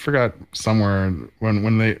 I forgot somewhere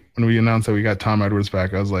when we announced that we got Tom Edwards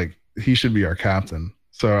back. I was like, he should be our captain.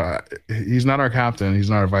 So he's not our captain. He's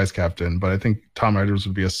not our vice captain. But I think Tom Edwards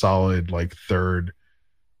would be a solid like third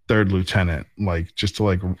lieutenant, like just to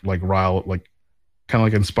like rile, like kind of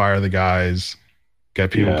like inspire the guys,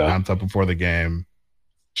 get people amped up before the game.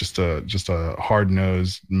 Just a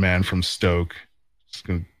hard-nosed man from Stoke. Just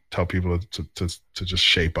gonna tell people to just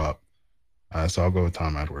shape up. So I'll go with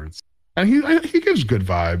Tom Edwards. and he gives good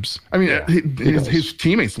vibes. I mean, Yeah, his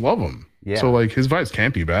teammates love him. Yeah. So like his vibes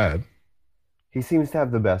can't be bad. He seems to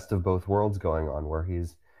have the best of both worlds going on, where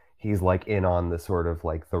he's like in on the sort of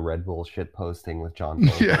like the Red Bull shit posting with John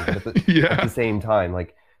Foley, Yeah, but at the yeah. same time,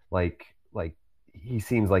 like he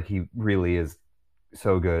seems like he really is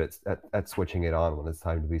so good at switching it on when it's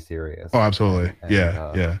time to be serious. Oh, absolutely. And,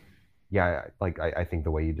 Yeah. yeah. Like I think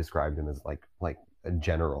the way you described him is like a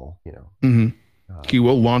general, Hmm. uh, He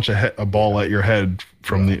will launch a ball at your head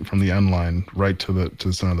from the end line right to the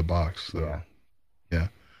center of the box. So yeah.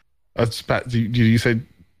 That's Pat. Did you say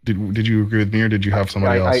did you agree with me or did you have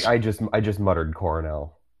somebody else? I just muttered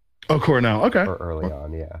Coronel Oh, Cornell. Okay. early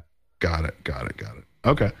on. Yeah. Got it.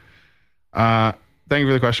 Okay. Thank you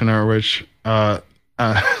for the question, Norwich.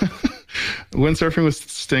 Windsurfing with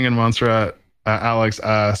Sting and Montserrat. Alex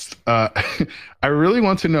asked, I really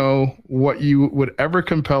want to know what you would ever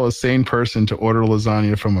compel a sane person to order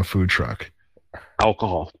lasagna from a food truck.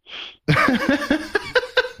 Alcohol.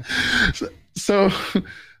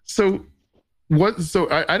 So what? So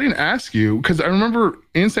I didn't ask you because I remember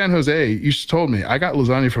in San Jose you told me I got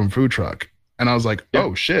lasagna from a food truck, and I was like,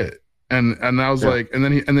 oh shit, and I was like, and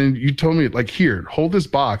then you told me like, here, hold this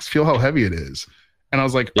box, feel how heavy it is, and I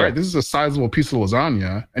was like, all right, this is a sizable piece of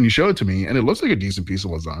lasagna, and you showed it to me, and it looks like a decent piece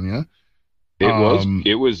of lasagna.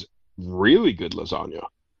 It was really good lasagna.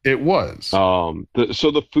 It was. So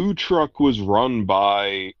the food truck was run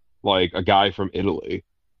by like a guy from Italy.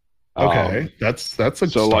 Okay, that's a so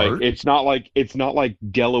start. Like it's not like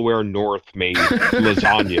Delaware North made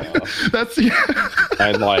lasagna. That's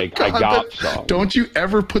and like God, I got some. Don't you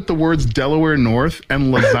ever put the words Delaware North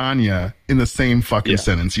and lasagna in the same fucking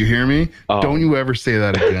sentence? You hear me? Don't you ever say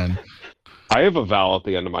that again. I have a vowel at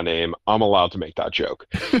the end of my name. I'm allowed to make that joke.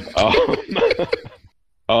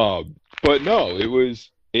 But no, it was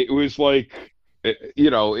like.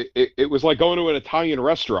 It was like going to an Italian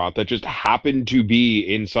restaurant that just happened to be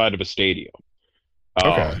inside of a stadium.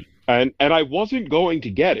 Okay. And I wasn't going to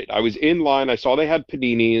get it. I was in line. I saw they had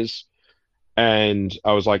paninis, and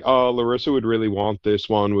I was like, oh, Larissa would really want this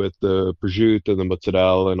one with the prosciutto and the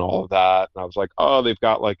mozzarella and all of that. And I was like, oh, they've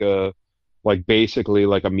got basically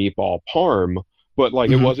like a meatball parm, but like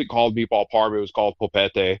it wasn't called meatball parm. It was called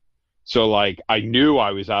polpette. So like I knew I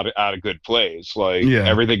was at a good place. Like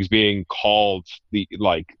everything's being called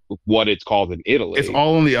what it's called in Italy. It's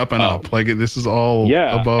all on the up and up. Like this is all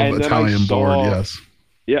above Italian board. Yes.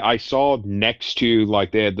 Yeah, I saw next to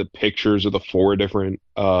like they had the pictures of the 4 different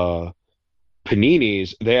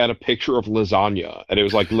paninis. They had a picture of lasagna, and it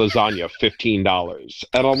was like lasagna $15.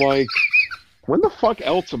 And I'm like, when the fuck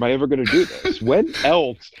else am I ever going to do this? When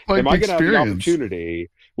else am I going to have the opportunity?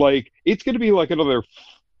 Like it's going to be like another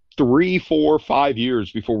 3, 4, 5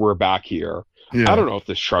 years before we're back here. I don't know if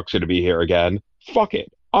this truck's going to be here again. Fuck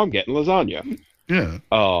it. I'm getting lasagna. Yeah.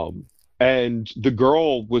 And the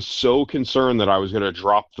girl was so concerned that I was going to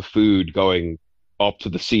drop the food going up to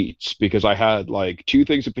the seats because I had like 2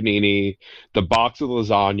 things of panini, the box of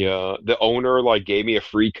lasagna. The owner like gave me a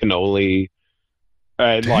free cannoli,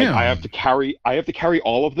 and like I have to carry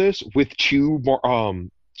all of this with two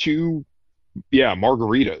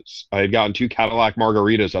margaritas. I had gotten 2 Cadillac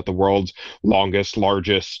margaritas at the world's longest,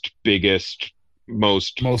 largest, biggest,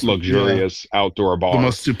 most luxurious outdoor bar. The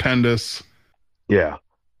most stupendous. Yeah.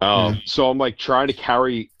 So I'm like trying to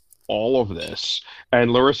carry all of this,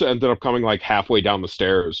 and Larissa ended up coming like halfway down the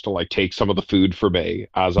stairs to like take some of the food for me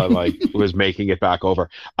as I like was making it back over.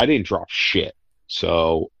 I didn't drop shit,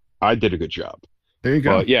 so I did a good job. There you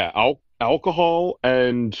go. But yeah, alcohol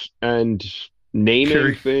and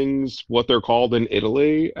naming things what they're called in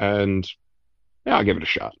Italy, and I'll give it a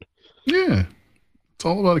shot. Yeah, it's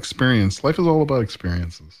all about experience. Life is all about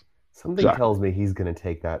experiences. Something tells me he's going to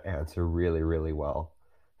take that answer really, really well.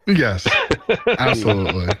 Yes,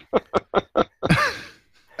 absolutely.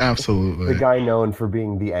 Absolutely. The guy known for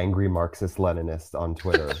being the angry Marxist-Leninist on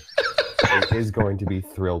Twitter is going to be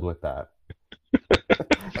thrilled with that.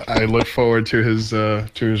 I look forward to his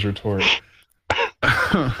retort.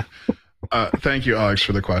 Thank you, Alex,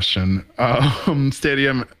 for the question.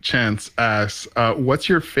 Stadium Chance asks, what's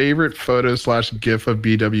your favorite photo / GIF of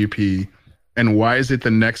BWP, and why is it the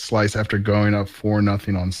next slice after going up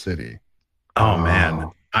 4-0 on City? Oh man,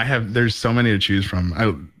 there's so many to choose from.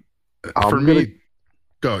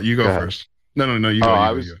 You go first. No, you go.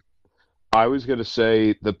 I was gonna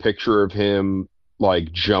say the picture of him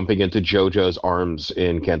like jumping into JoJo's arms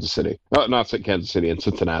in Kansas City. Not Kansas City, in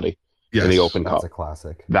Cincinnati. Yes, in the Open Cup. That's a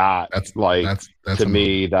classic. That's to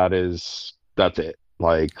me, that's it.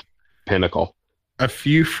 Like pinnacle. A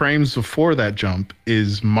few frames before that jump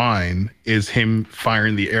is him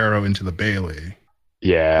firing the arrow into the Bailey.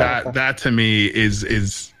 Yeah. That to me is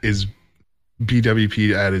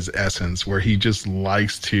BWP at his essence, where he just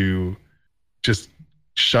likes to just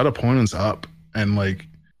shut opponents up, and like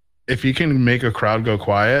if he can make a crowd go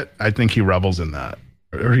quiet, I think he revels in that,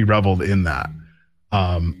 or he reveled in that.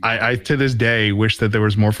 I to this day wish that there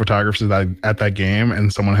was more photographers at that game,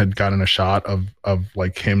 and someone had gotten a shot of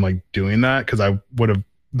like him like doing that, because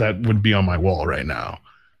that would be on my wall right now.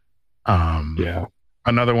 Yeah.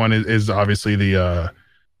 Another one is obviously a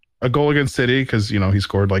goal against City, because he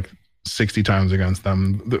scored like 60 times against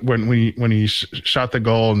them. When he shot the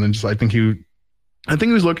goal, and then just I think he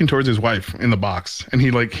was looking towards his wife in the box, and he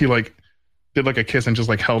did like a kiss and just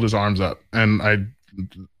like held his arms up, and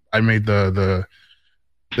I made the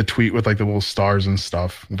tweet with like the little stars and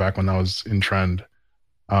stuff back when that was in trend.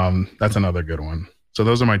 That's another good one. So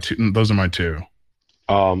those are my two.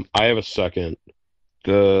 I have a second.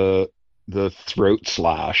 The throat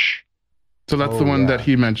slash. So that's the one that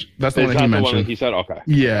he mentioned. That's the one that he mentioned. The one that he said, okay.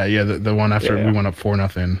 Yeah. The one after we went up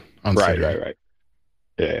 4-0 on City. Right.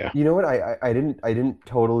 Yeah. You know what? I didn't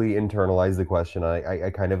totally internalize the question. I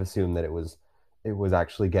kind of assumed that it was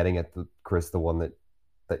actually getting at the one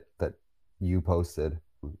that you posted.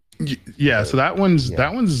 Yeah. So that one's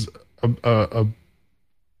a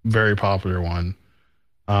very popular one.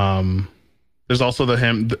 There's also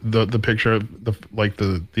the picture of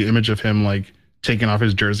the image of him like taking off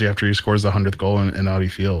his jersey after he scores the 100th goal in Audi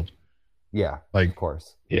Field. Yeah, like of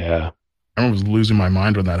course. Yeah, I was losing my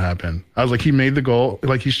mind when that happened. I was like, he made the goal,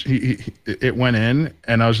 like it went in,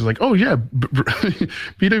 and I was just like, oh yeah,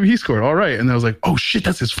 BWP scored, all right. And then I was like, oh shit,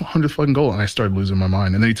 that's his 100th fucking goal, and I started losing my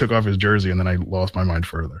mind. And then he took off his jersey, and then I lost my mind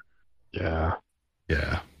further. Yeah.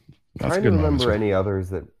 That's trying to remember any others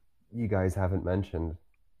that you guys haven't mentioned.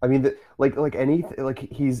 I mean, he's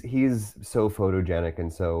so photogenic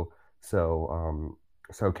and so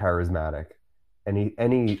charismatic.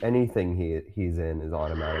 Anything he's in is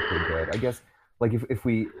automatically good. I guess like if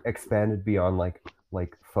we expanded beyond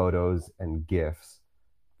like photos and GIFs,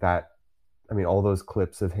 all those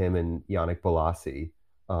clips of him and Yannick Bolasie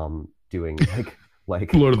doing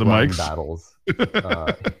like Lord of the Mics battles.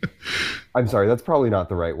 I'm sorry, that's probably not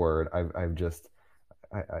the right word. I've just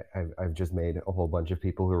made a whole bunch of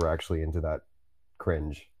people who are actually into that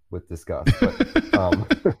cringe with disgust. But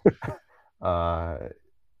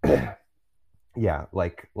yeah,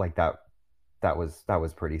 like that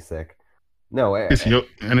was pretty sick. No, his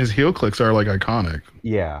heel clicks are like iconic.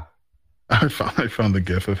 Yeah. I found the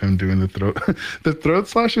gif of him doing the throat. The throat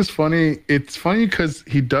slash is funny. It's funny because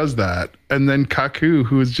he does that, and then Kaku,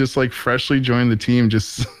 who is just like freshly joined the team,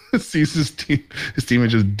 just sees his team and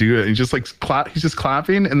just do it. And he's just like he's just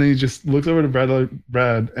clapping, and then he just looks over to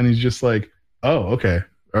Brad, and he's just like, "Oh, okay,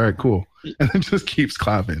 all right, cool," and then just keeps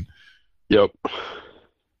clapping. Yep.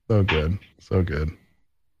 So good, so good.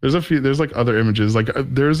 There's like other images. Like I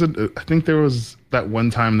think there was that one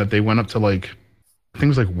time that they went up to like, I think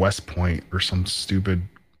it was like West Point or some stupid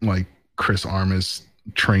like Chris Armas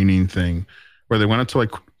training thing, where they went up to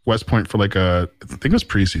like West Point for like I think it was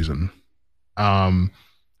preseason. And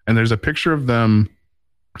there's a picture of them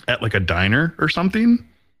at like a diner or something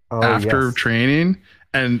after training,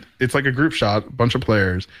 and it's like a group shot, a bunch of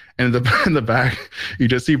players, and in the back you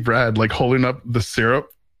just see Brad like holding up the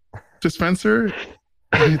syrup dispenser.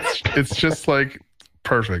 It's just like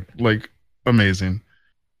perfect, like amazing.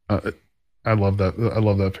 I love that. I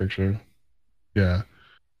love that picture. Yeah.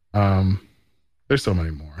 There's so many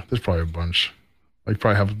more. There's probably a bunch. Like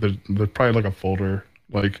there's probably like a folder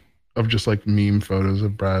like of just like meme photos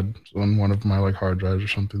of Brad on one of my like hard drives or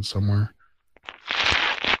something somewhere.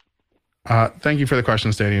 Thank you for the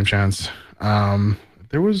question, Stadium Chance. Was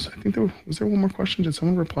there one more question? Did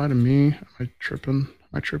someone reply to me? Am I tripping?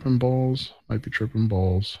 Balls? Might be tripping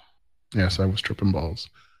balls. Yes, I was tripping balls.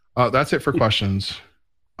 That's it for questions.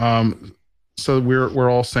 So we're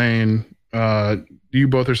all saying, you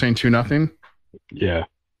both are saying 2-0? Yeah.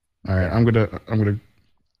 All right. I'm gonna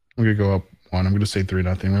go up one. I'm gonna say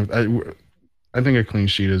 3-0. I think a clean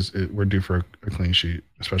sheet we're due for a clean sheet,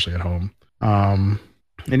 especially at home.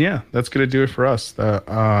 And yeah, that's gonna do it for us.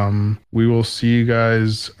 We will see you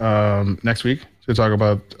guys next week to talk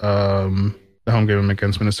about the home game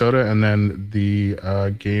against Minnesota, and then the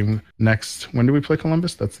game next. When do we play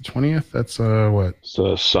Columbus? That's the 20th. That's what?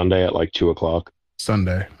 So Sunday at like 2:00.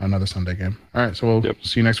 Sunday, another Sunday game. All right, so we'll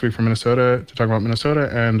see you next week for Minnesota to talk about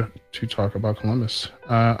Minnesota and to talk about Columbus.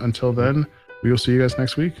 Until then, we will see you guys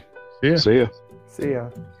next week. See ya. See ya. See ya.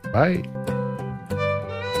 Bye.